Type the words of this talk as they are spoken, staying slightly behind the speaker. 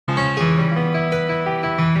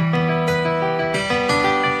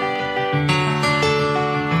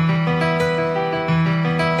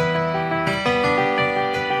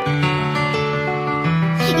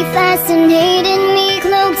fascinated me,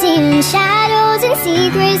 cloaked in shadows and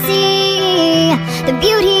secrecy, the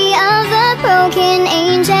beauty of a broken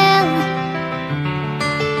angel.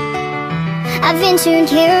 I ventured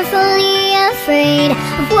carefully, afraid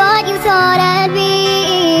of what you thought I'd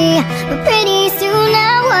be, but pretty soon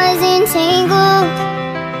I was entangled.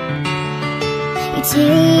 You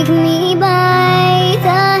take me by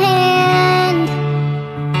the hand,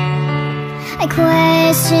 I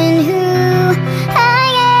question who I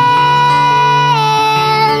am.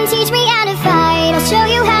 Teach me how to fight, I'll show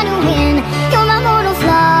you how to win. You're my mortal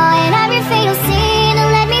flaw and I'm your fatal sin.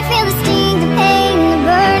 And let me feel the sting, the pain, the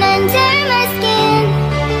burn under my skin.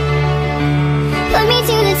 Put me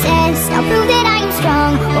to the test, I'll prove that I am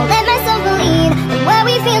strong. Won't let myself believe that what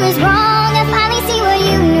we feel is wrong. I finally see what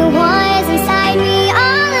you knew was inside me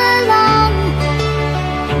all along.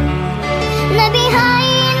 That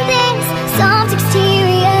behind this soft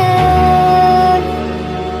exterior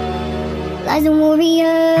lies a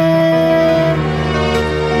warrior.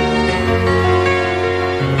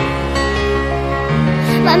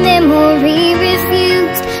 My memory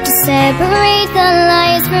refused to separate the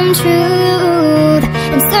lies from truth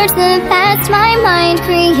and search the past my mind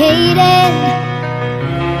created.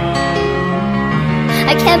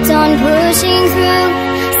 I kept on pushing through,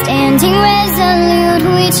 standing resolute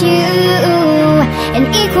with you, in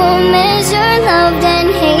equal measure loved and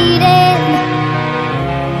hated.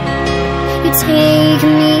 You take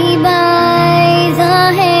me by the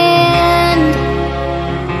hand,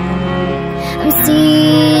 I'm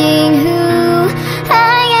seeing who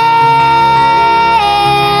I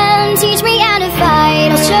am. Teach me how to fight,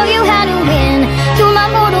 I'll show you how to win. You're my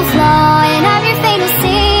mortal flaw and I'm your fatal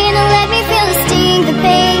sin. And let me feel the sting, the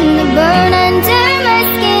pain, the burn under my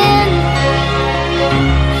skin.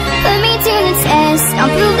 Put me to the test,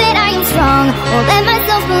 I'll prove that I am strong. Won't let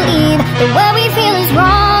myself believe that what we feel is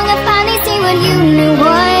wrong. I finally see what you knew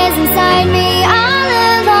was inside me all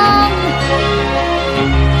along.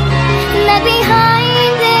 That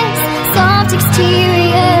behind this soft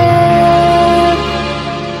exterior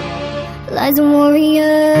lies a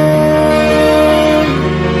warrior.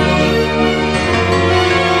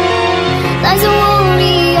 Lies a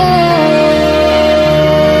warrior.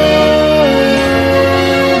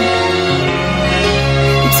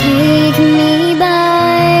 Take me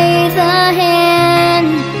by the hand,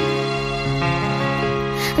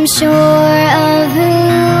 I'm sure of who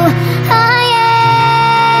I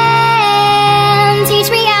am. Teach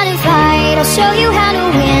me how to fight, I'll show you how to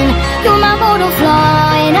win. You're my mortal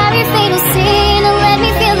flaw and I'm your fatal sin. And let me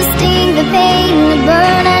feel the sting, the pain, the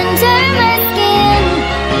burn under my skin.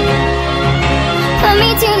 Put me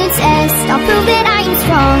to the test, I'll prove that I am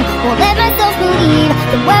strong. Won't let myself believe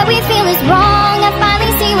that what we feel is wrong. I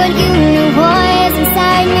finally see what you knew was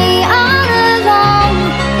inside me all along.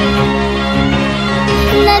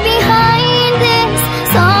 And that behind this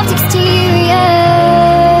soft exterior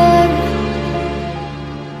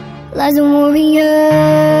lies a warrior.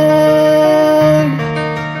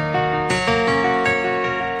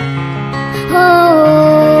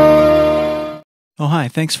 Oh, hi,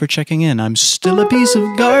 thanks for checking in. I'm still a piece of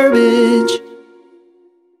garbage.